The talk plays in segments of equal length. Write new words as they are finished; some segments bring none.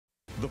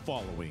The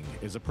following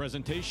is a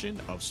presentation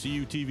of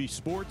CUTV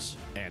Sports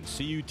and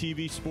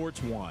CUTV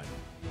Sports 1.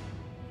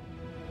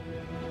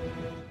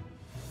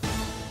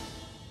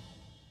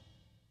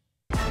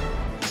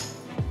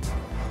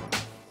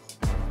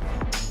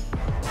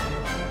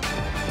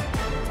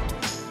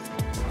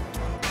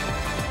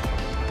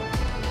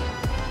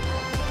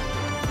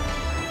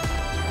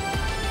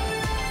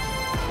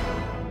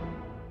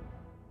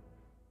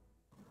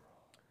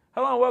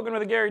 Hello and welcome to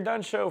the Gary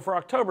Dunn Show for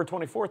October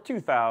 24th,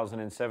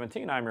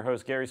 2017. I'm your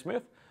host, Gary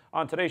Smith.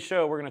 On today's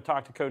show, we're going to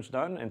talk to Coach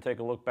Dunn and take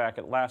a look back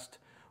at last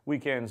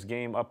weekend's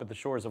game up at the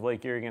shores of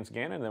Lake Erie against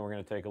Gannon. And then we're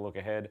going to take a look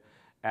ahead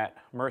at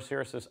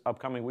Mercyhurst, this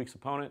upcoming week's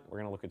opponent. We're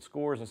going to look at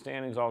scores and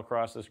standings all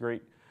across this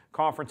great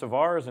conference of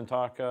ours and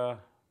talk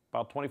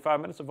about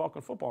 25 minutes of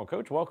Vulcan football.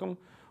 Coach, welcome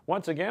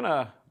once again.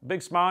 A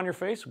big smile on your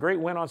face. Great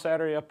win on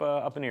Saturday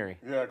up in Erie.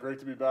 Yeah, great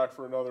to be back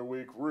for another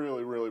week.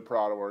 Really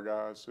proud of our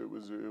guys. It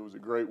was a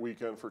great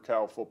weekend for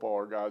Cal football.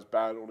 Our guys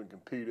battled and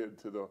competed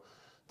to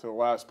the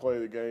last play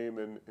of the game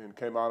and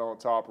came out on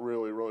top.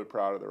 Really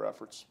proud of their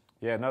efforts.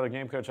 Yeah, another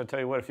game, Coach. I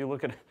tell you what, if you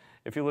look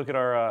at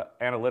our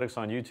analytics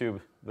on YouTube,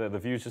 the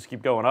views just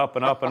keep going up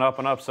and up and up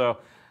and up. So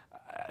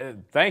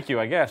thank you,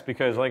 I guess,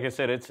 because like I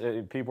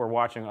said, people are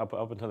watching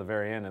up until the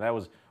very end, and that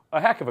was a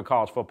heck of a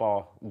college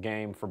football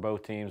game for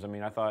both teams. I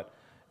mean, I thought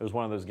it was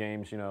one of those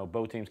games, you know,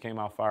 both teams came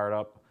out fired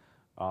up.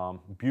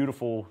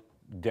 Beautiful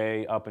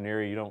day up in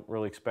Erie. You don't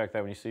really expect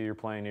that when you see you're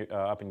playing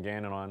up in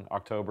Gannon on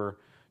October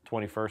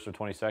 21st or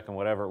 22nd,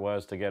 whatever it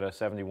was, to get a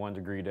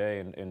 71-degree day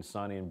and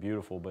sunny and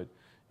beautiful. But,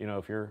 you know,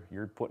 if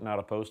you're putting out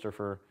a poster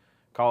for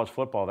college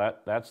football,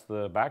 that's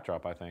the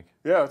backdrop, I think.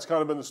 Yeah, it's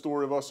kind of been the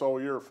story of us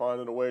all year,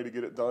 finding a way to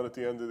get it done at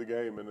the end of the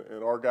game.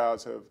 And our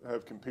guys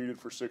have competed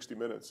for 60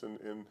 minutes.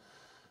 And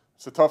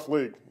it's a tough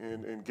league,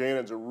 and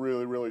Gannon's a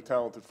really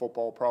talented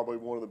football, probably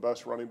one of the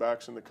best running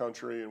backs in the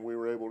country, and we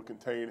were able to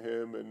contain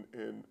him,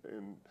 and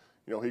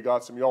you know, he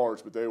got some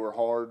yards, but they were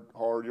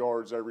hard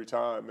yards every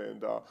time,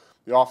 and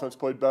the offense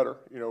played better.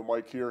 You know,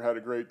 Mike here had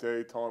a great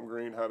day, Tom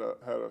Green had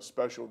a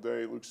special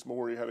day, Luke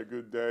Smorey had a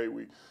good day.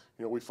 We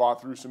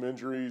fought through some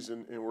injuries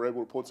and were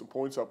able to put some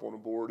points up on the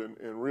board,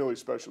 and really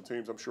special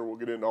teams. I'm sure we'll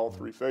get into all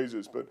three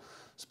phases, but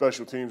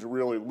special teams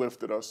really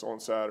lifted us on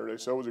Saturday.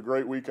 So it was a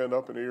great weekend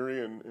up in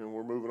Erie, and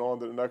we're moving on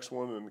to the next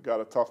one and got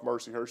a tough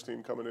Mercyhurst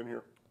team coming in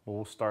here. Well,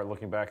 we'll start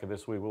looking back at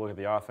this week. We'll look at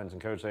the offense.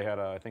 And, Coach, they had,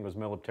 I think it was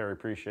Military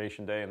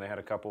Appreciation Day, and they had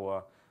a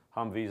couple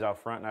Humvees out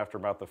front. And after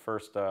about the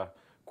first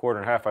quarter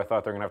and a half, I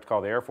thought they were going to have to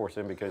call the Air Force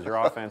in because your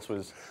offense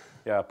was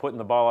putting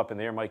the ball up in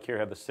the air. Mike here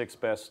had the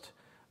sixth best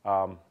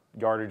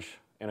yardage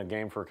in a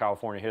game for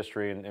California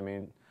history. And, I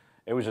mean,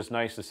 it was just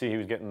nice to see he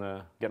was getting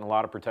a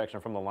lot of protection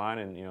from the line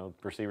and, you know,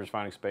 receivers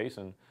finding space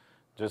and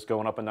just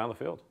going up and down the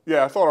field.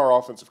 Yeah, I thought our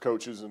offensive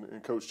coaches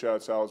and Coach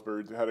Chad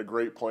Salisbury had a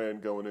great plan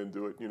going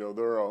into it. You know,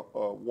 they're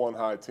a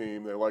one-high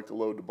team. They like to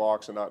load the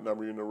box and not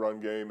number you in the run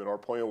game, and our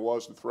plan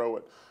was to throw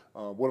it.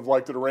 Would have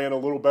liked it to ran a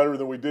little better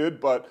than we did,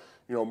 but,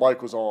 you know,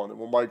 Mike was on. And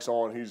when Mike's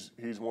on,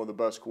 he's one of the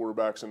best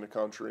quarterbacks in the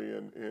country.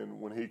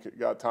 And when he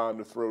got time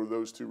to throw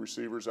those two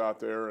receivers out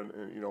there, and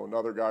you know,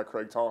 another guy,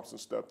 Craig Thompson,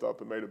 stepped up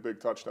and made a big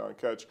touchdown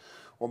catch.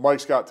 When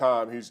Mike's got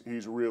time,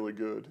 he's really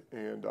good.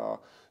 And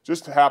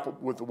just happy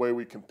with the way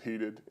we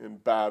competed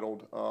and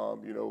battled.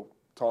 You know,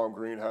 Tom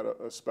Green had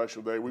a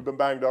special day. We've been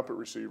banged up at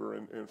receiver,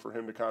 and for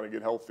him to kind of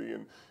get healthy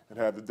and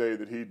have the day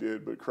that he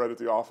did. But credit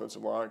the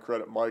offensive line,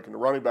 credit Mike, and the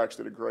running backs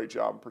did a great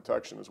job in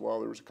protection as well.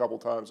 There was a couple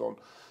times on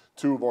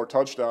two of our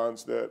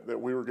touchdowns that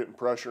we were getting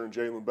pressure, and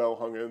Jalen Bell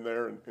hung in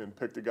there and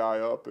picked the guy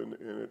up, and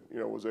it, you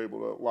know, was able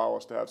to allow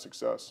us to have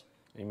success.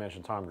 You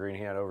mentioned Tom Green.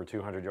 He had over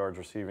 200 yards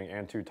receiving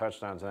and 2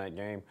 touchdowns in that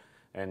game.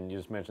 And you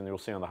just mentioned, you'll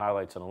see on the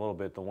highlights in a little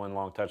bit, the one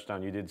long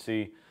touchdown you did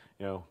see,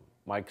 you know,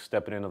 Mike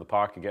stepping into the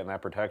pocket, getting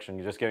that protection.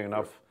 You're just getting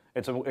enough.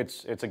 It's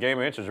a game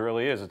of inches, it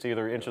really is. It's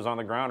either inches on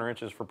the ground or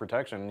inches for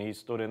protection. And he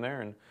stood in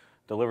there and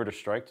delivered a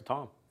strike to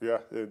Tom. Yeah,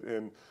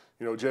 and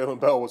you know, Jalen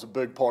Bell was a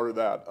big part of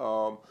that.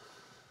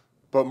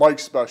 But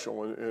Mike's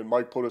special, and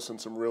Mike put us in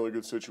some really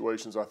good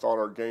situations. I thought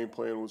our game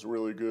plan was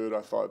really good. I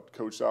thought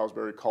Coach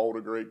Salisbury called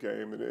a great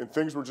game, and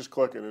things were just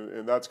clicking.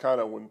 And that's kind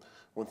of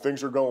when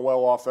things are going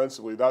well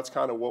offensively, that's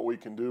kind of what we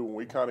can do. When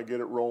we kind of get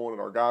it rolling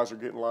and our guys are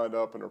getting lined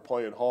up and are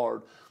playing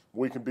hard,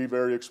 we can be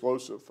very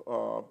explosive.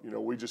 You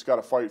know, we just got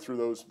to fight through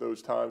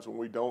those times when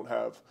we don't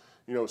have,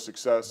 you know,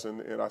 success,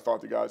 and I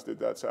thought the guys did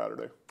that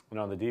Saturday. You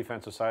know, on the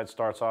defensive side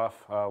starts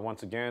off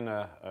once again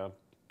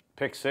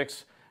pick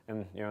six,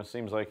 and you know, it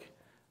seems like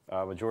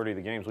majority of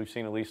the games we've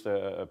seen at least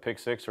a pick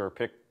six or a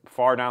pick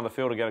far down the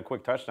field to get a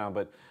quick touchdown.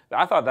 But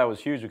I thought that was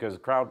huge because the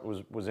crowd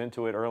was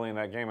into it early in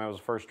that game. That was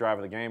the first drive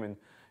of the game, and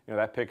you know,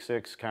 that pick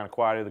six kind of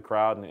quieted the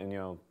crowd and you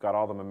know, got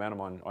all the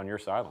momentum on your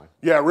sideline.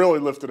 Yeah, it really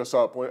lifted us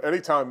up.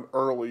 Anytime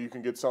early you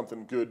can get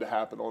something good to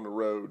happen on the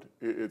road,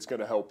 it's going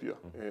to help you.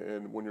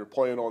 And when you're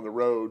playing on the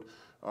road,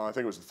 I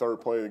think it was the third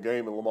play of the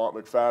game, and Lamont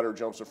McFadder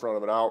jumps in front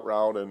of an out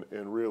route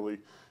and really,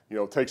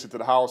 takes it to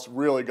the house,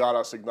 really got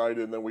us ignited,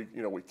 and then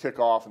we kick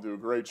off and do a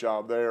great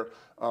job there.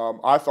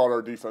 I thought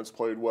our defense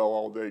played well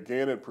all day.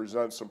 Gannon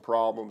presents some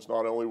problems,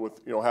 not only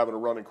with, having a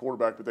running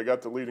quarterback, but they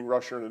got the leading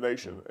rusher in the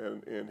nation,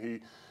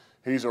 and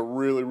he's a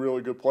really,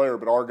 really good player,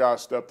 but our guy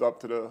stepped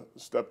up to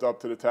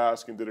the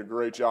task and did a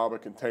great job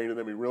of containing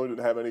them. He really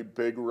didn't have any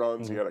big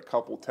runs. He had a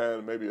couple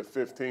 10, maybe a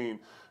 15.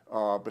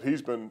 But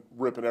he's been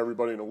ripping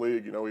everybody in the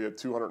league. He had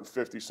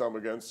 250-some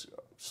against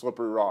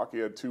Slippery Rock. He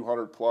had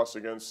 200-plus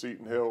against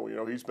Seton Hill.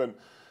 He's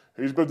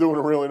been doing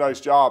a really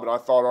nice job, and I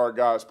thought our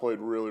guys played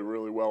really,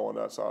 really well on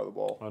that side of the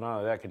ball. Well, not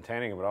only that,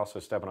 containing him, but also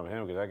stepping up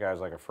him, because that guy's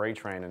like a freight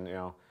train. And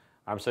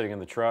I'm sitting in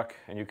the truck,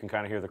 and you can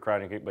kind of hear the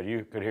crowd, but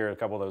you could hear a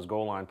couple of those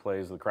goal line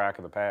plays, the crack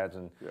of the pads.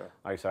 And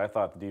like I said, I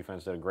thought the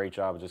defense did a great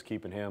job of just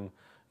keeping him,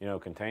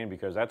 contained,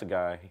 because that's a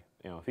guy.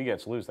 If he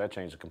gets loose, that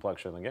changes the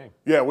complexion of the game.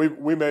 Yeah,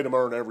 we made him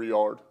earn every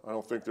yard. I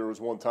don't think there was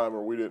one time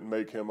where we didn't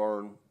make him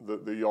earn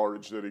the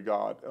yardage that he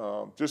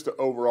got. Just an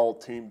overall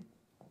team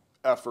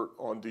effort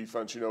on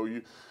defense.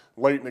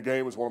 Late in the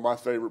game was one of my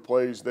favorite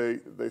plays. They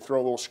throw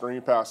a little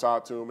screen pass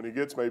out to him, and he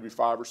gets maybe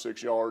 5 or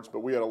 6 yards, but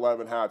we had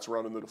 11 hats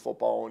running to the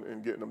football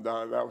and getting them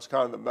down. That was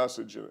kind of the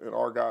message, and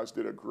our guys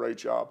did a great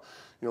job.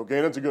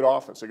 Gannon's a good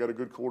offense. They got a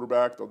good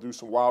quarterback. They'll do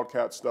some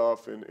wildcat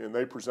stuff, and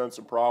they present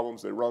some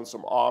problems. They run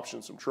some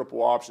options, some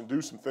triple option,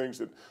 do some things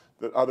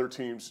that other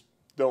teams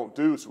don't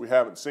do, so we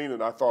haven't seen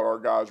it. I thought our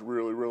guys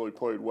really, really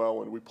played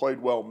well, and we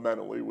played well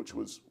mentally, which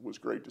was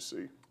great to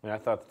see. I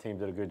thought the team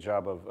did a good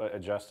job of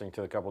adjusting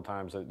to the couple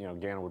times that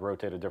Gannon would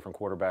rotate a different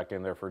quarterback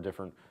in there for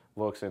different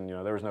looks, and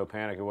there was no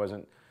panic. It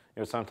wasn't.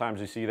 Sometimes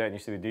you see that and you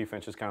see the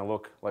defense just kind of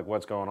look like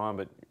what's going on,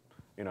 but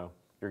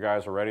your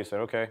guys are ready.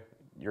 Said, okay,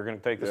 you're going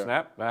to take the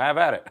snap. Have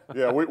at it.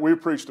 Yeah, we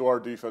preached to our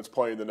defense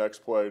playing the next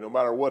play. No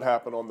matter what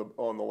happened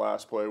on the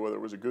last play, whether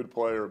it was a good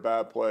play or a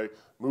bad play,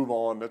 move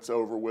on. That's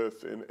over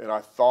with. And I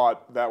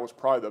thought that was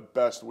probably the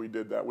best we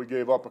did that. We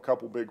gave up a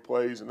couple big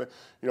plays, and then,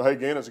 hey,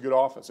 Gannon's a good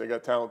offense. They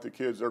got talented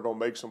kids. They're going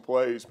to make some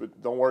plays,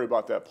 but don't worry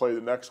about that. Play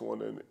the next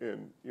one,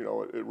 and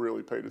it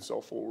really paid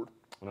itself forward.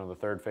 The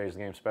third phase of the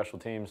game, special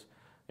teams,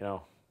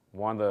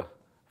 won the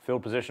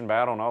field position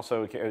battle, and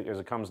also as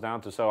it comes down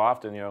to so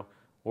often,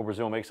 Will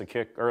Brazil makes a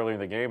kick early in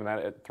the game, and that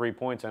at 3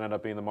 points ended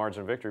up being the margin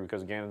of victory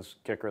because Gannon's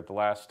kicker at the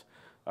last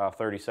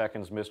 30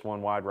 seconds missed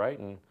one wide right,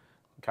 and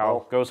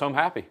Kyle goes home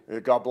happy.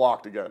 It got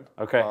blocked again.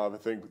 Okay. I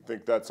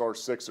think that's our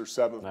 6th or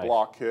 7th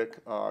block kick.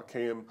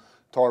 Cam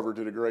Tarver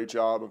did a great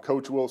job, and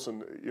Coach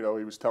Wilson, he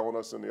was telling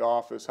us in the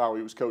office how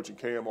he was coaching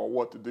Cam on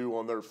what to do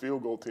on their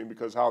field goal team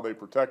because how they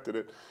protected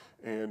it,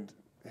 and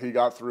he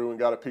got through and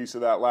got a piece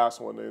of that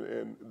last one,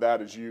 and that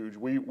is huge.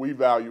 We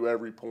value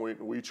every point,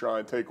 and we try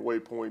and take away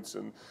points,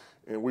 and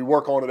we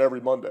work on it every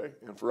Monday.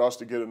 And for us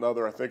to get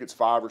another, I think it's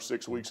 5 or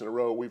 6 weeks in a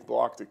row, we've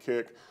blocked a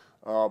kick,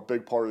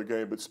 big part of the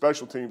game. But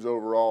special teams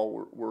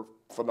overall were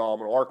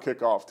phenomenal. Our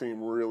kickoff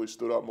team really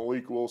stood up.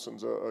 Malik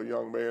Wilson's a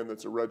young man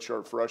that's a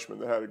redshirt freshman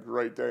that had a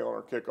great day on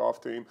our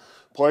kickoff team.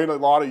 Playing a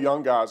lot of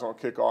young guys on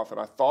kickoff, and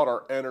I thought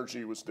our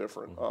energy was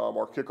different.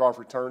 Our kickoff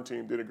return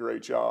team did a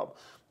great job.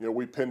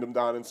 We pinned them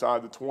down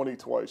inside the 20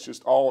 twice.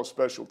 Just all of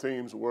special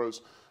teams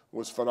was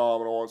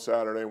phenomenal on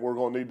Saturday, and we're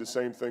going to need the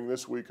same thing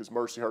this week because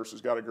Mercyhurst has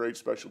got a great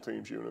special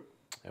teams unit.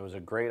 It was a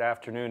great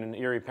afternoon in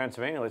Erie,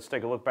 Pennsylvania. Let's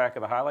take a look back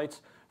at the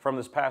highlights from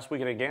this past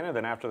weekend again, and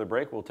then after the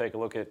break, we'll take a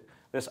look at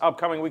this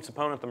upcoming week's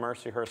opponent, the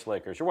Mercyhurst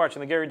Lakers. You're watching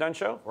the Gary Dunn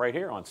Show right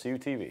here on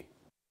CUTV.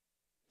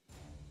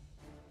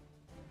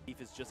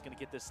 Keith is just going to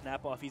get this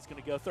snap off. He's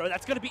going to go throw.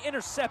 That's going to be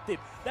intercepted.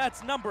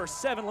 That's number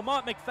 7,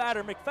 Lamont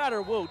McFadder.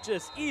 McFadder will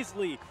just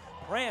easily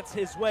prance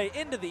his way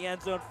into the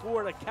end zone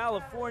for the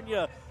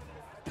California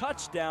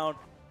touchdown.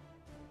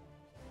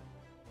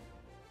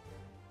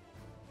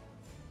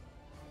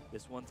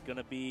 This one's going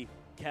to be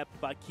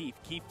kept by Keith.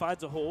 Keith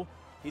finds a hole.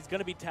 He's going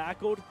to be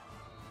tackled,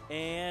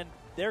 and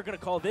they're going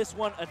to call this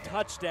one a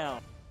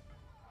touchdown.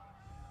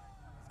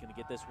 He's going to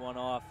get this one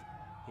off.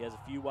 He has a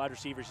few wide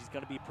receivers. He's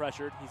going to be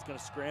pressured. He's going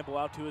to scramble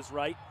out to his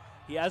right.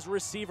 He has a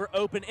receiver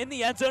open in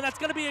the end zone. That's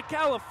going to be a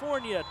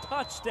California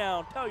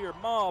touchdown. Tell your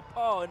ma,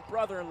 pa, and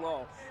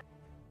brother-in-law.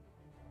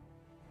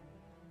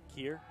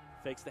 Here.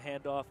 Fakes the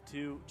handoff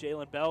to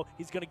Jalen Bell.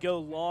 He's going to go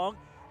long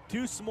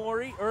to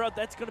Smory, or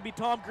that's going to be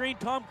Tom Green.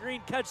 Tom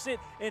Green catches it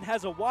and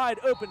has a wide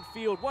open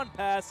field. One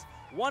pass,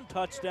 one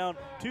touchdown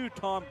to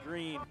Tom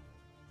Green.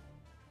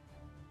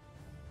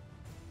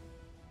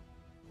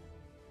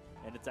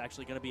 And it's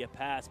actually going to be a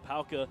pass.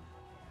 Palka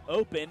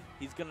open.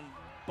 He's going to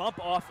bump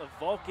off a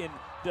Vulcan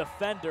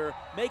defender,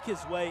 make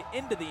his way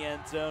into the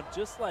end zone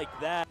just like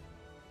that.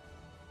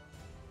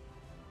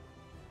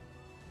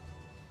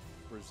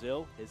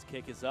 Brazil, his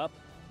kick is up.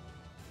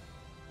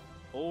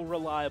 Old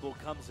Reliable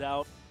comes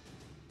out.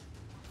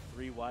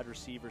 3 wide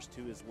receivers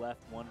to his left,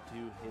 1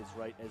 to his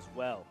right as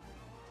well.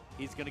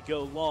 He's going to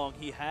go long.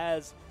 He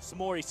has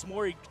Smory.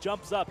 Smory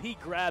jumps up. He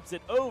grabs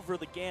it over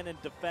the Gannon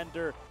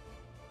defender.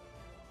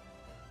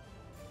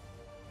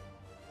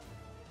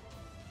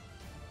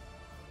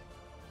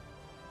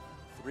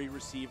 Three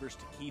receivers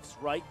to Keith's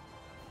right.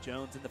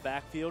 Jones in the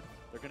backfield.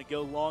 They're going to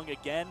go long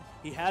again.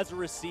 He has a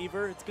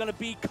receiver. It's going to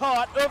be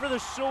caught over the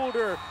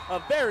shoulder.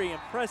 A very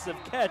impressive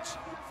catch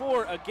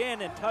for a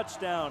Gannon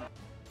touchdown.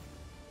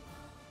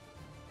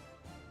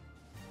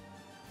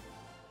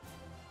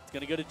 It's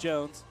going to go to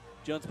Jones.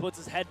 Jones puts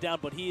his head down,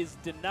 but he is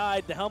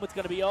denied. The helmet's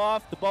going to be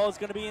off. The ball is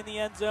going to be in the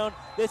end zone.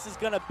 This is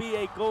going to be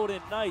a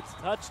Golden Knights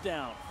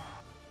touchdown.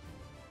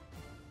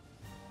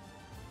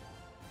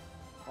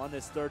 On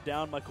this third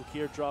down, Michael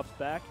Keir drops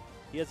back.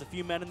 He has a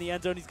few men in the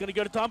end zone. He's going to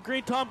go to Tom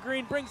Green. Tom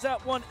Green brings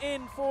that one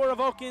in for a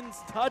Vulcans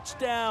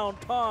touchdown.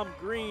 Tom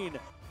Green.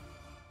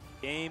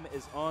 Game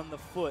is on the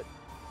foot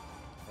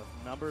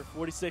of number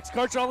 46,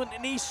 Carcharlin,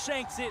 and he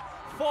shanks it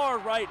far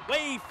right,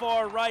 way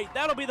far right.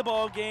 That'll be the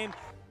ball game.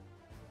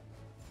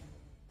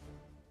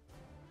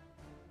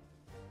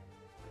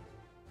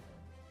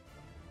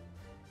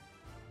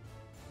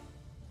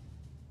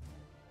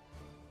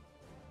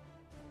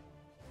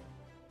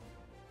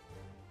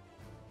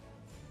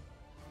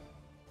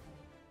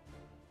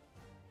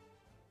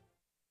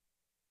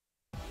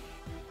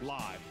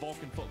 Live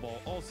Vulcan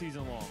football all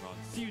season long on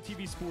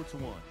CUTV Sports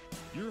 1,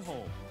 your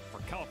home for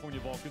California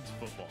Vulcans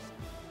football.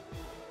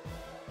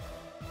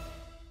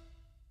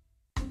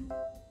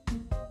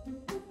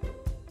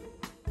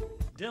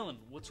 Dylan,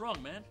 what's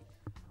wrong, man?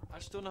 I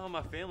just don't know how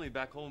my family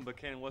back home in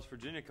Buchanan, West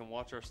Virginia can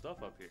watch our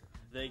stuff up here.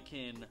 They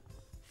can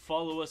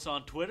follow us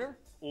on Twitter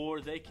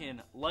or they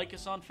can like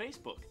us on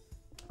Facebook.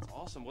 That's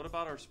awesome. What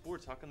about our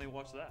sports? How can they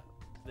watch that?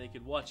 They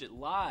could watch it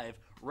live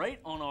right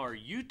on our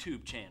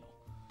YouTube channel.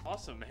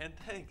 Awesome, man.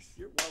 Thanks.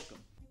 You're welcome.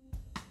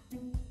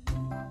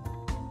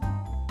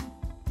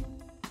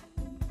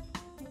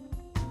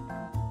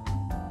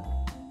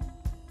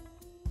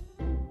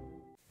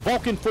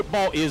 Vulcan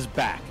football is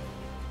back.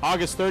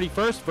 August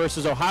 31st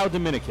versus Ohio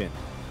Dominican.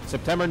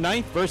 September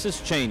 9th versus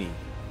Cheney.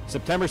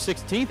 September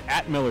 16th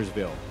at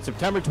Millersville.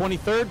 September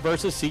 23rd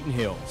versus Seton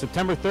Hill.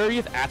 September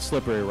 30th at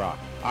Slippery Rock.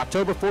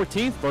 October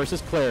 14th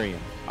versus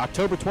Clarion.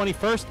 October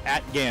 21st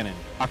at Gannon.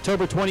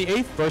 October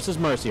 28th versus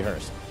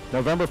Mercyhurst.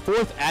 November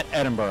 4th at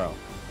Edinburgh.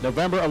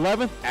 November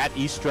 11th at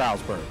East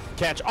Stroudsburg.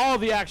 Catch all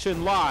the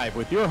action live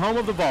with your home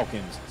of the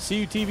Vulcans.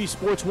 CUTV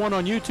Sports 1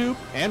 on YouTube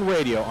and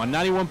radio on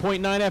 91.9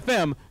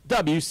 FM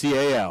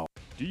WCAL.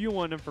 Do you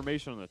want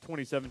information on the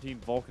 2017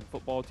 Vulcan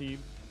football team?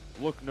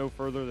 Look no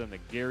further than the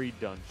Gary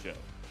Dunn Show.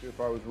 If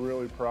I was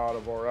really proud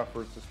of our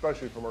efforts,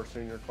 especially from our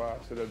senior class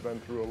that had been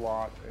through a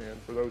lot, and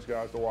for those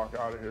guys to walk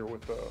out of here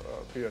with a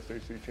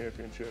PSAC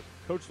championship.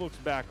 Coach looks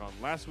back on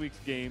last week's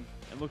game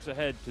and looks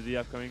ahead to the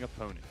upcoming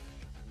opponent.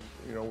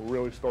 You know, we're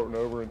really starting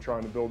over and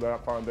trying to build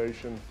that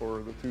foundation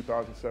for the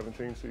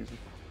 2017 season.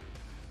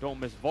 Don't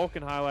miss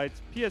Vulcan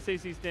highlights,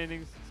 PSAC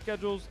standings,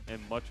 schedules, and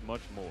much,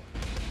 much more.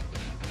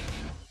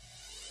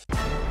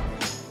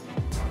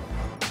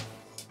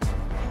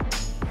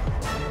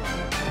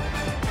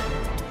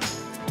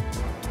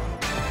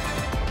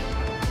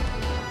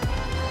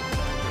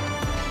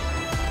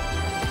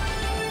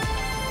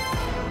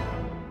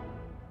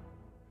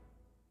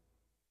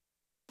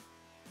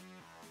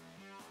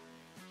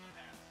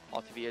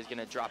 Altavia is going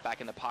to drop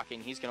back in the pocket,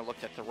 and he's going to look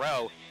to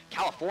throw.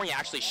 California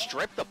actually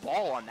stripped the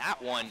ball on that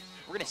one.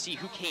 We're going to see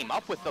who came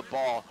up with the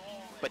ball,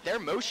 but they're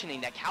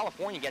motioning that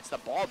California gets the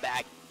ball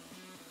back.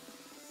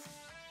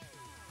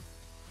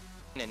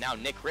 And now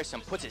Nick Grissom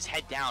puts his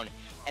head down,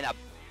 and a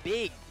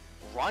big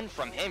run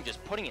from him,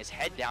 just putting his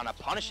head down, a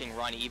punishing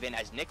run even,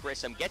 as Nick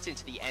Grissom gets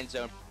into the end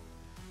zone.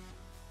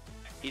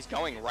 He's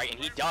going right, and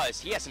he does.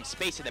 He has some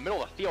space in the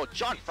middle of the field.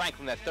 John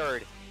Franklin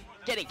III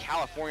getting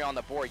California on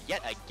the board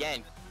yet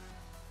again.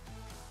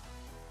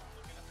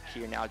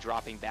 Here now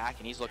dropping back,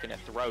 and he's looking to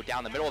throw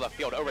down the middle of the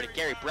field over to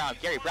Gary Brown.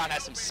 Gary Brown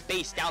has some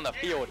space down the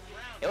field.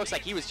 It looks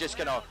like he was just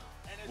going to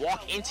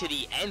walk into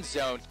the end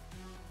zone.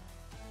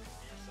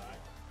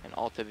 And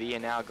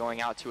Altavia now going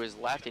out to his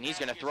left, and he's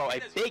going to throw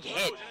a big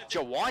hit.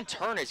 Jawan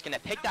Turner is going to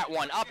pick that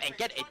one up and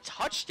get a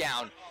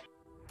touchdown.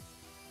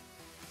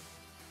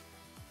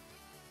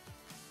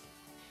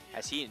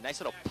 As he, nice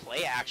little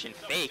play action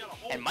fake,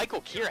 and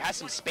Michael Keir has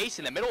some space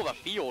in the middle of the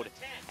field,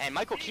 and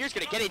Michael Keir's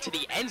going to get into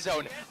the end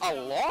zone. A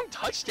long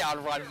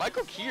touchdown run.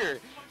 Michael Keir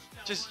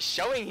just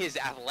showing his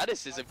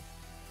athleticism.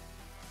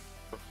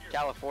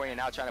 California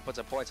now trying to put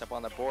some points up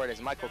on the board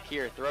as Michael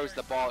Keir throws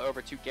the ball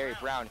over to Gary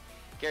Brown.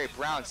 Gary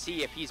Brown,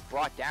 see if he's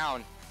brought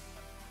down.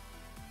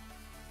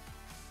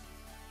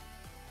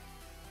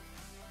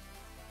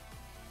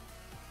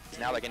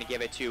 Now they're going to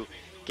give it to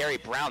Gary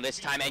Brown this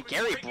time, and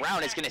Gary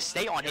Brown is going to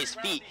stay on his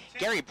feet.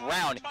 Gary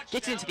Brown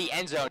gets into the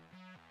end zone.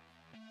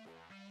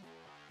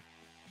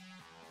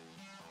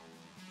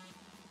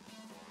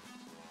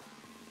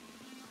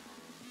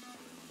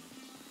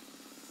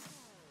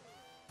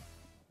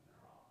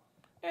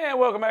 And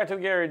welcome back to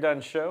the Gary Dunn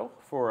Show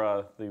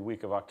for the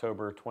week of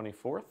October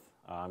 24th.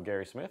 I'm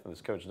Gary Smith, and this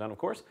is Coach Dunn, of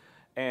course.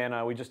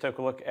 And we just took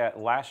a look at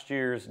last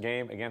year's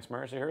game against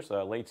Mercyhurst,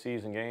 a late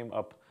season game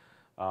up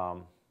a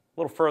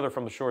little further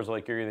from the shores of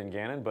Lake Erie than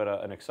Gannon, but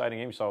an exciting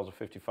game. You saw it was a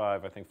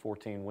 55, I think,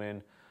 14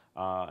 win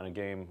in a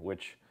game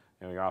which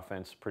your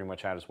offense pretty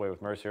much had its way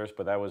with Mercyhurst,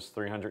 but that was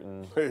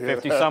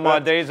 350 some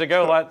odd days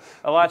ago.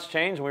 A lot's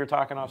changed. We were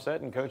talking offset,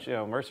 and Coach,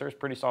 Mercyhurst,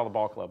 pretty solid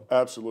ball club.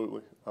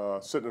 Absolutely.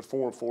 Sitting at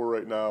 4-4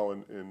 right now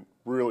and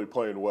really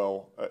playing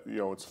well.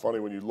 It's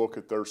funny when you look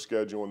at their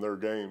schedule and their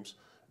games,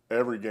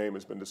 every game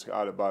has been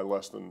decided by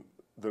less than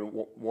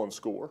one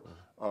score.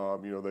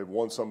 They've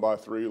won some by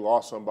 3,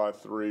 lost some by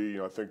 3.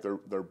 I think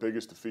their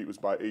biggest defeat was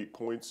by 8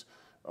 points.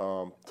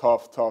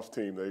 Tough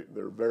team.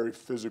 They're very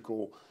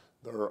physical.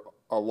 They're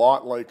a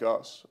lot like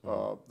us.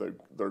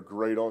 They're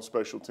great on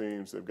special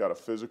teams. They've got a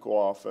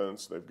physical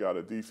offense. They've got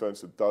a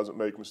defense that doesn't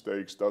make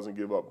mistakes, doesn't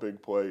give up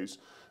big plays.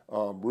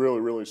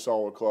 Really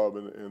solid club,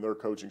 and their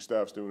coaching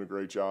staff's doing a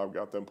great job.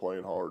 Got them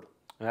playing hard.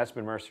 And that's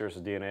been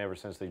Mercyhurst's DNA ever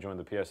since they joined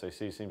the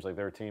PSAC. Seems like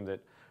they're a team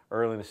that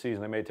early in the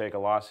season they may take a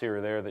loss here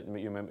or there that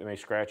you may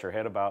scratch your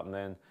head about, and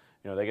then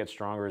they get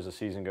stronger as the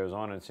season goes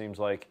on. And it seems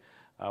like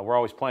we're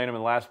always playing them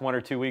in the last 1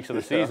 or 2 weeks of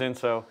the season.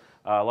 So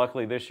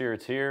luckily this year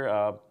it's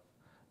here.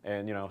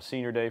 And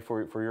senior day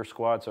for your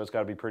squad, so it's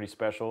got to be pretty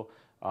special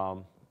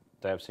to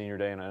have senior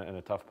day and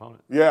a tough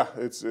opponent. Yeah,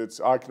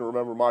 it's. I can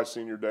remember my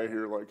senior day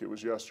here like it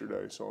was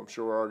yesterday. So I'm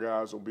sure our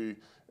guys will be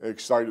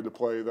excited to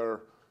play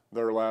their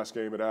last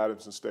game at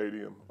Adamson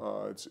Stadium.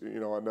 I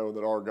know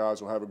that our guys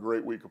will have a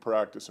great week of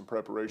practice and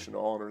preparation to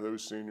honor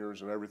those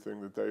seniors and everything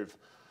that they've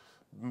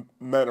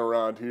meant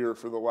around here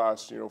for the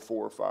last 4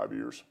 or 5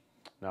 years.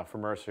 Now for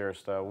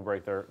Mercyhurst, we'll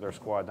break their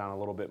squad down a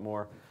little bit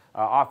more.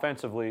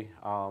 Offensively,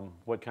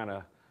 what kind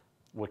of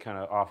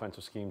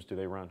offensive schemes do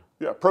they run?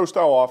 Yeah,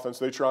 pro-style offense.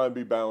 They try and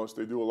be balanced.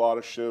 They do a lot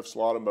of shifts, a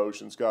lot of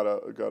motions. Got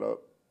a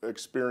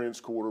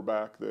experienced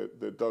quarterback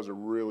that does a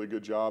really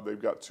good job.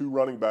 They've got 2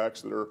 running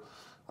backs that are,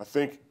 I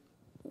think,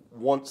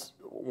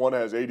 one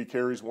has 80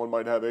 carries, one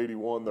might have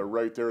 81. They're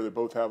right there. They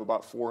both have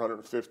about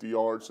 450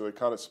 yards, so they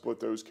kind of split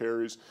those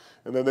carries.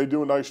 And then they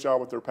do a nice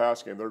job with their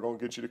pass game. They're going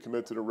to get you to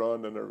commit to the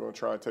run, and they're going to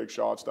try and take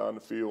shots down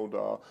the field.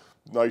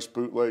 Nice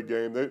bootleg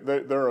game.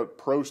 They're a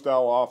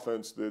pro-style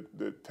offense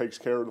that takes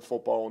care of the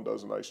football and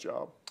does a nice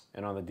job.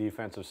 And on the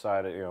defensive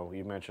side,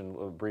 you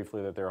mentioned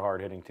briefly that they're a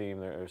hard-hitting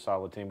team. They're a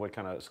solid team. What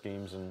kind of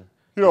schemes and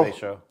they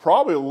show?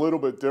 Probably a little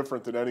bit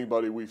different than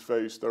anybody we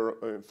face.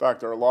 In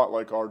fact, they're a lot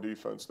like our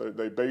defense.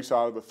 They base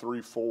out of a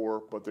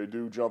 3-4, but they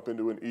do jump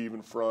into an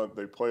even front.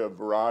 They play a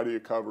variety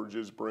of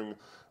coverages, bring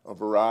a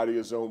variety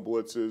of zone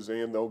blitzes,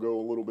 and they'll go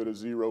a little bit of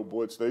zero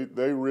blitz. They're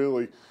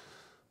going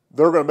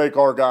to make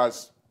our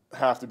guys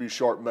have to be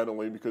sharp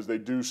mentally because they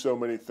do so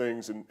many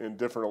things in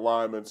different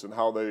alignments and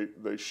how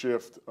they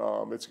shift.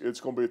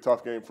 It's going to be a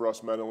tough game for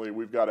us mentally.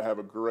 We've got to have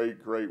a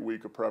great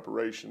week of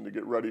preparation to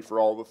get ready for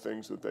all the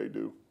things that they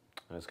do.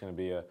 And it's going to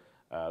be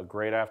a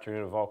great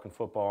afternoon of Vulcan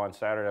football on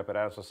Saturday up at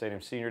Adamson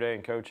Stadium Senior Day.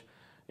 And Coach,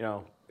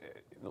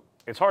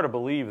 it's hard to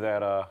believe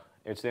that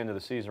it's the end of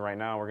the season right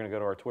now. We're going to go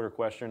to our Twitter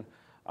question.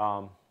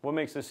 What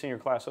makes this senior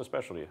class so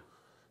special to you?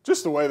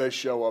 Just the way they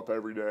show up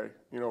every day.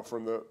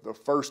 From the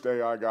first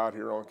day I got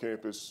here on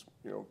campus,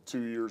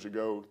 2 years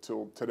ago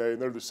till today,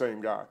 and they're the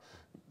same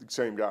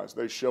guys.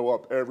 They show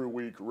up every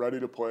week, ready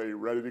to play,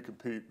 ready to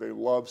compete. They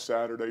love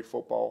Saturday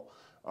football.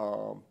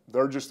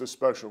 They're just a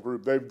special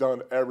group. They've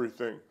done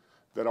everything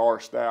that our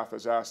staff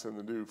has asked them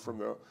to do, from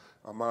the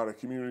amount of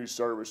community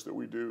service that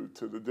we do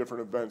to the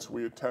different events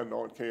we attend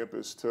on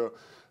campus to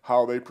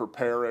how they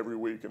prepare every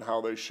week and how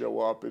they show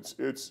up. It's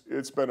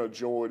been a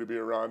joy to be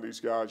around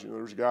these guys.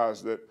 There's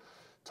guys that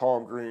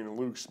Tom Green and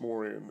Luke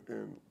Smorey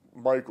and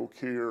Michael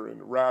Keir and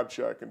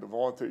Rabchek and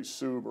Devontae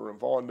Suber and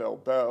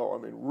Vondell Bell.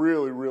 I mean,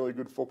 really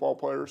good football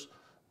players,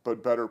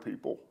 but better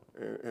people,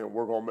 and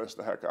we're going to miss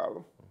the heck out of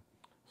them.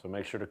 So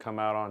make sure to come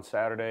out on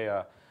Saturday.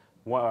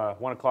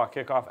 1 o'clock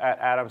kickoff at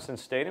Adamson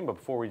Stadium. But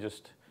before we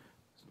just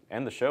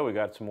end the show, we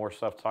got some more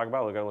stuff to talk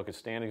about. We got to look at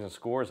standings and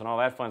scores and all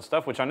that fun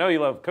stuff, which I know you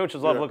love.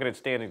 Coaches love looking at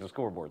standings and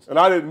scoreboards. And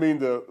I didn't mean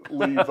to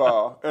leave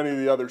any of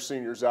the other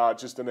seniors out,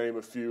 just to name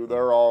a few.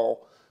 They're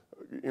all,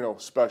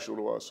 special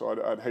to us.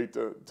 So I'd hate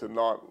to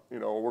not, we're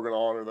going to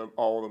honor them,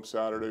 all of them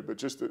Saturday. But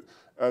just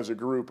as a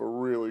group, a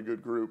really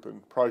good group.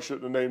 And probably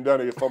shouldn't have named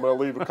any if I'm going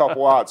to leave a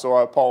couple out. So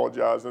I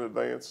apologize in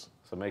advance.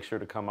 So make sure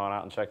to come on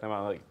out and check them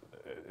out.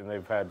 And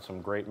they've had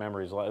some great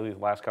memories, at least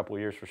the last couple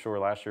of years for sure.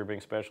 Last year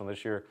being special, and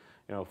this year,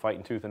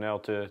 fighting tooth and nail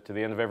to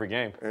the end of every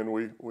game. And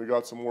we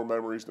got some more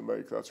memories to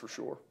make, that's for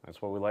sure.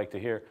 That's what we like to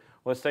hear.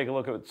 Let's take a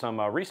look at some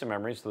recent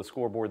memories to the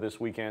scoreboard this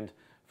weekend.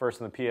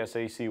 First in the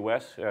PSAC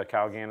West,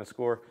 Cal Gannon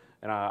score,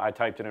 and I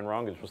typed it in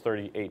wrong. It was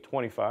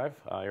 38-25.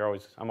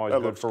 I'm always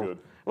that good for. Good.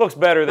 Looks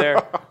better there,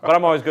 but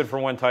I'm always good for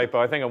one typo.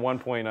 I think at one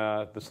point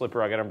the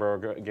Slippery Rock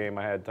Edinburgh game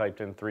I had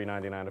typed in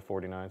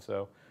 399-49.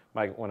 So.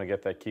 Might want to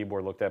get that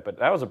keyboard looked at, but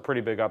that was a pretty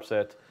big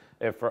upset.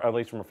 At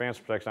least from a fan's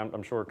perspective,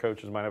 I'm sure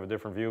coaches might have a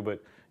different view,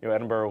 but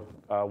Edinburgh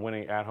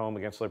winning at home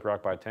against Slippery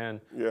Rock by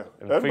 10. Yeah,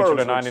 and featured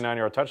a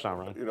 99-yard touchdown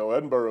run.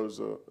 Edinburgh's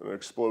an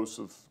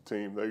explosive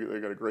team. They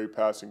got a great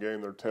passing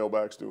game. Their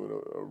tailback's doing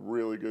a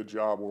really good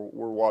job.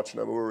 We're watching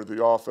them over at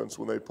the offense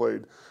when they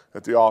played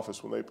at the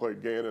office when they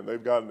played Gannon.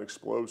 They've got an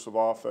explosive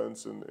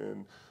offense,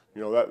 and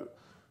that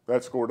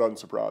that score doesn't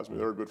surprise me.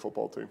 They're a good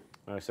football team.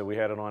 Like I said, we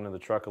had it on in the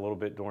truck a little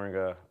bit during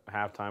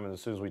halftime, and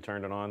as soon as we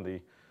turned it on,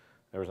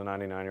 there was a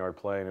 99-yard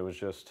play, and it was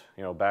just,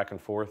 back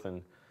and forth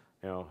and,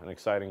 an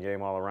exciting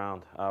game all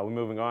around. We're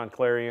moving on.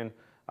 Clarion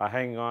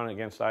hanging on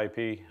against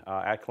IUP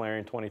at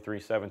Clarion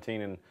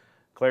 23-17, and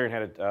Clarion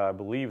had, I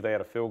believe they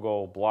had a field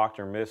goal blocked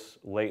or missed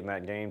late in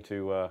that game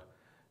to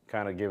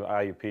kind of give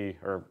IUP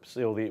or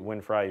seal the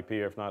win for IUP.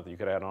 If not, you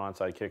could have had an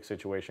onside kick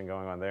situation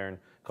going on there. And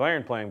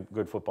Clarion playing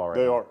good football right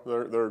now. They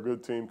are. They're a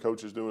good team.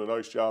 Coach is doing a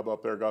nice job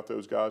up there. Got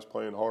those guys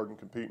playing hard and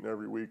competing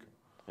every week.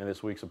 And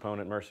this week's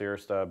opponent,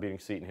 Mercyhurst, beating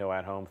Seton Hill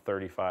at home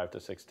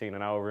 35-16. And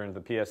now over into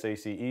the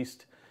PSAC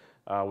East,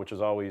 which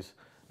is always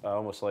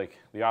almost like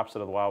the opposite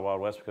of the Wild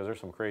Wild West because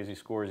there's some crazy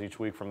scores each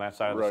week from that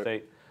side of the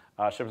state.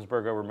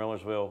 Shippensburg over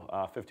Millersville,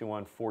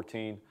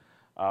 51-14.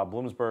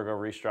 Bloomsburg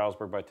over East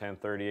Stroudsburg by 10,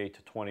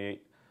 38-28.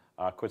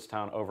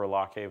 Kutztown over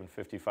Lock Haven,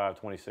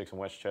 55-26. And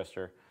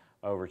Westchester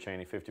over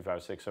Cheney,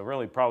 55-6. So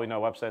really probably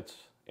no upsets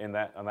on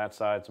that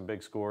side, some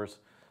big scores.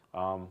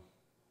 And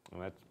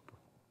that's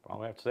all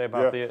we have to say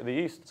about the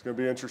East. It's going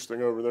to be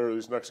interesting over there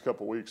these next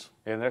couple weeks.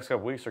 Yeah, the next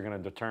couple weeks are going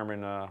to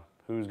determine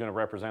who's going to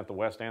represent the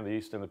West and the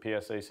East in the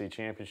PSAC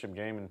championship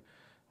game. And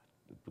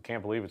we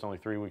can't believe it's only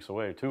 3 weeks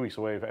away, 2 weeks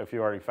away if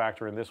you already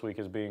factor in this week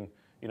as being,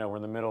 we're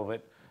in the middle of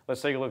it.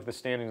 Let's take a look at the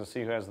standings and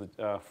see who has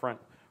the front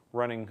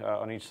running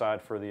on each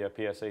side for the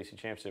PSAC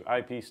championship.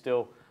 IP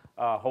still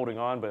holding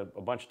on, but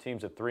a bunch of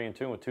teams at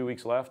 3-2 with 2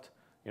 weeks left.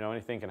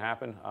 Anything can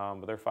happen,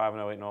 but they're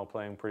 5-0, 8-0,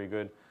 playing pretty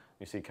good.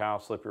 You see Kyle,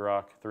 Slippery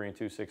Rock,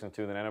 3-2, 6-2,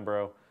 then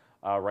Edinboro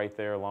right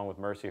there, along with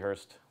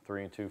Mercyhurst,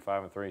 3-2,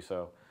 5-3.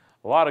 So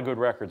a lot of good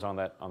records on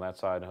that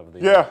side of the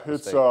the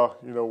state.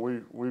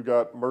 We've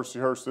got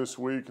Mercyhurst this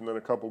week, and then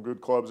a couple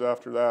good clubs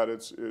after that.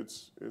 It's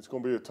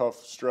going to be a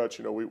tough stretch.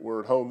 We're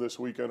at home this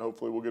weekend.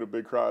 Hopefully, we'll get a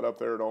big crowd up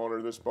there to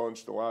honor this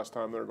bunch. The last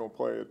time they're going to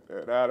play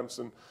at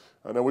Adamson,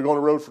 and then we go on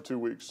the road for 2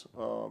 weeks.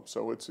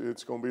 So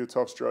it's going to be a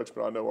tough stretch,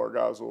 but I know our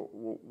guys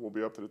will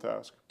be up to the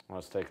task.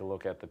 Let's take a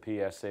look at the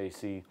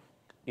PSAC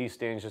East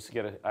standings just to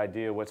get an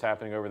idea of what's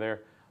happening over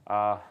there.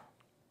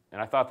 And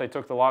I thought they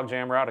took the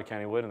logjam route at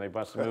Kennywood, and they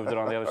must have moved it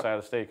on the other side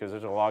of the state because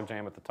there's a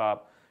logjam at the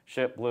top.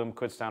 Ship, Bloom,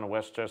 Kutztown, and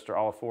Westchester,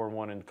 all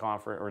 4-1 in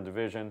conference or in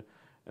division,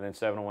 and then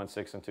 7-1,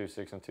 6-2,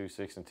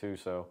 6-2, 6-2.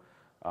 So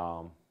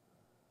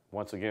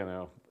once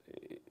again,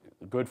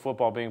 good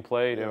football being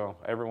played.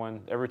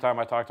 Every time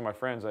I talk to my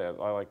friends, I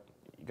like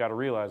you got to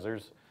realize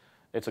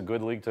it's a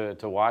good league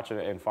to watch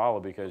and follow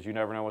because you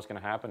never know what's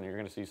going to happen. You're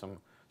going to see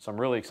some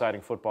really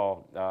exciting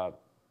football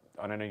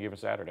on any given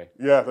Saturday.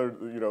 Yeah,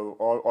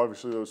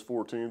 obviously those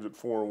 4 teams at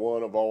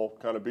 4-1 have all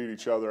kind of beat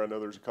each other. I know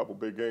there's a couple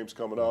big games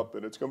coming up,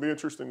 and it's going to be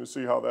interesting to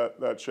see how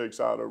that shakes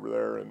out over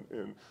there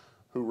and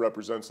who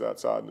represents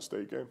that side in the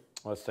state game.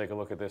 Let's take a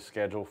look at this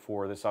schedule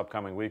for this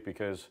upcoming week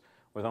because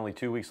with only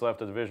 2 weeks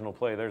left of divisional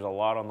play, there's a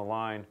lot on the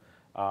line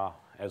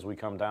as we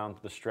come down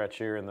the stretch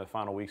here in the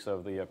final weeks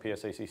of the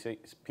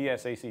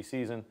PSAC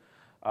season.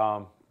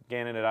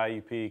 Gannon at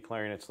IUP,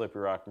 Clarion at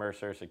Slippery Rock,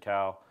 Mercyhurst at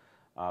Cal.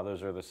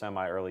 Those are the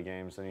semi-early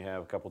games. Then you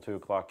have a couple 2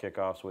 o'clock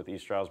kickoffs with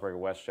East Stroudsburg at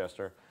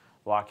Westchester,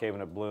 Lock Haven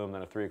at Bloom,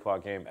 then a 3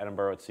 o'clock game,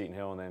 Edinboro at Seton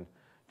Hill, and then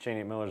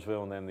Cheney at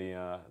Millersville, and then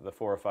the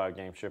 4 or 5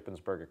 game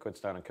Shippensburg at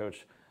Kutztown. And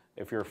Coach,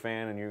 if you're a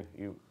fan and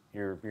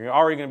you're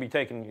already going to be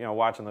taking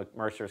watching the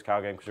Mercyhurst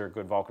Cal game because you're a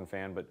good Vulcan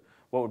fan, but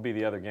what would be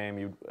the other game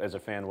you as a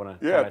fan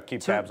want to kind of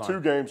keep tabs on? 2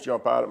 games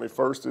jump out at me.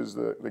 First is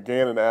the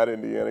Gannon at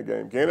Indiana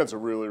game. Gannon's a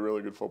really,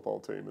 really good football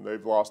team, and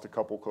they've lost a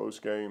couple close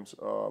games,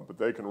 but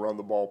they can run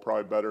the ball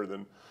probably better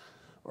than,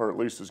 or at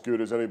least as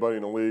good as anybody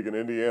in the league, and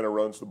Indiana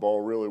runs the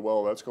ball really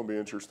well. That's going to be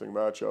an interesting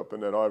matchup.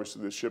 And then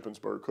obviously the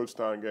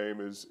Shippensburg-Kutztown game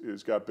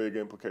is got big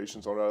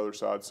implications on the other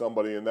side.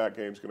 Somebody in that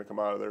game is going to come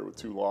out of there with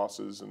 2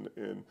 losses, and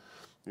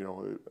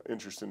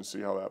interesting to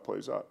see how that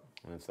plays out.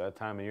 And it's that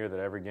time of year that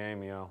every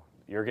game,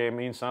 your game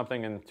means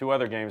something and 2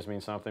 other games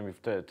mean something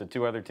to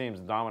 2 other teams,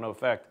 the domino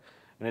effect.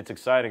 And it's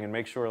exciting, and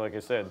make sure, like I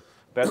said,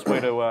 best way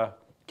to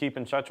keep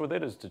in touch with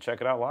it is to check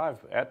it out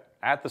live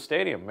at the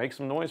stadium. Make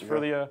some noise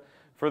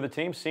for the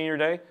team, senior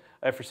day.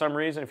 If for some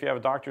reason, if you have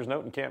a doctor's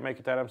note and can't make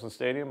it to Adamson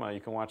Stadium,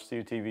 you can watch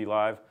CUTV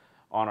live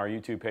on our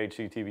YouTube page,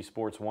 CUTV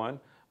Sports 1.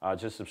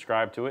 Just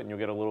subscribe to it, and you'll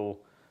get a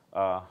little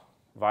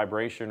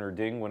vibration or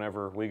ding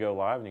whenever we go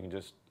live, and you can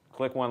just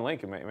click one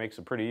link. It makes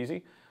it pretty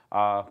easy.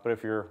 But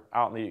if you're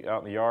out in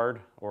the yard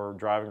or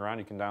driving around,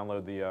 you can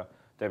download the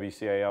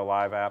WCAL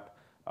Live app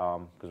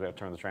because we have to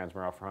turn the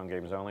transmitter off for home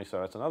games only. So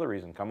that's another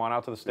reason. Come on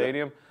out to the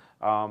stadium.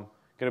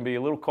 Going to be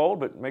a little cold,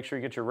 but make sure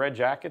you get your red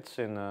jackets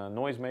and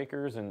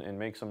noisemakers and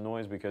make some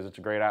noise because it's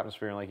a great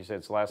atmosphere. And like you said,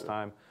 it's the last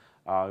time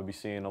we'll be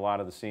seeing a lot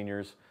of the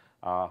seniors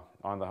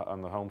on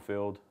the home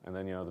field, and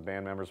then the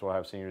band members will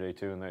have senior day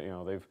too,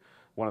 and they've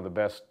one of the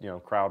best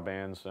crowd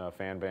bands,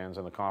 fan bands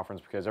in the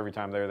conference because every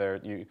time they're there,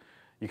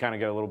 you kind of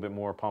get a little bit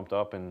more pumped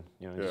up, and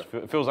Yeah.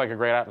 it feels like a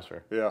great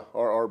atmosphere. Yeah,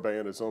 our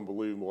band is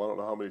unbelievable. I don't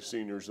know how many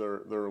seniors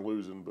they're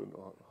losing, but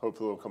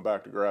hopefully they'll come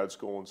back to grad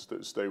school and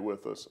stay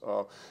with us.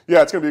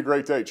 Yeah, it's going to be a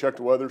great day. Check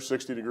the weather,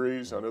 60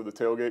 degrees. I know the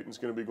tailgating is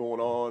going to be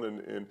going on,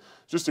 and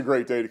just a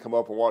great day to come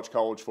up and watch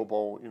college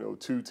football. You know,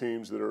 two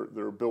teams that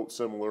are built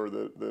similar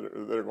that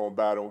are going to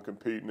battle and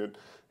compete, and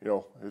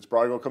it's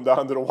probably going to come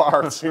down to the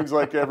wire. It seems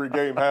like every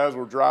game has.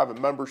 We're driving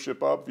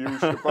membership up,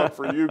 viewership up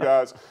for you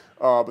guys,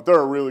 but they're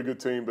a really good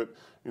team. But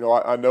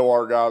I know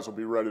our guys will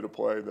be ready to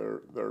play.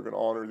 They're going to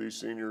honor these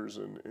seniors,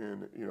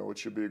 and it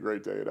should be a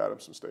great day at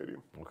Adamson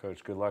Stadium. Well,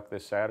 Coach, good luck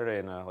this Saturday.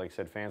 And like I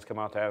said, fans come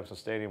out to Adamson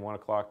Stadium, 1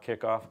 o'clock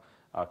kickoff.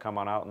 Come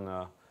on out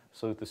and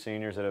salute the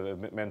seniors that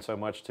have meant so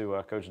much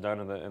to Coach Dunn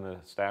and the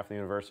staff of the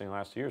university in the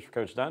last 2 years. For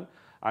Coach Dunn,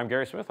 I'm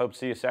Gary Smith. Hope to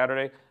see you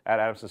Saturday at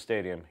Adamson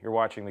Stadium. You're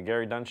watching The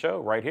Gary Dunn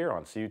Show right here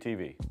on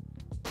CUTV.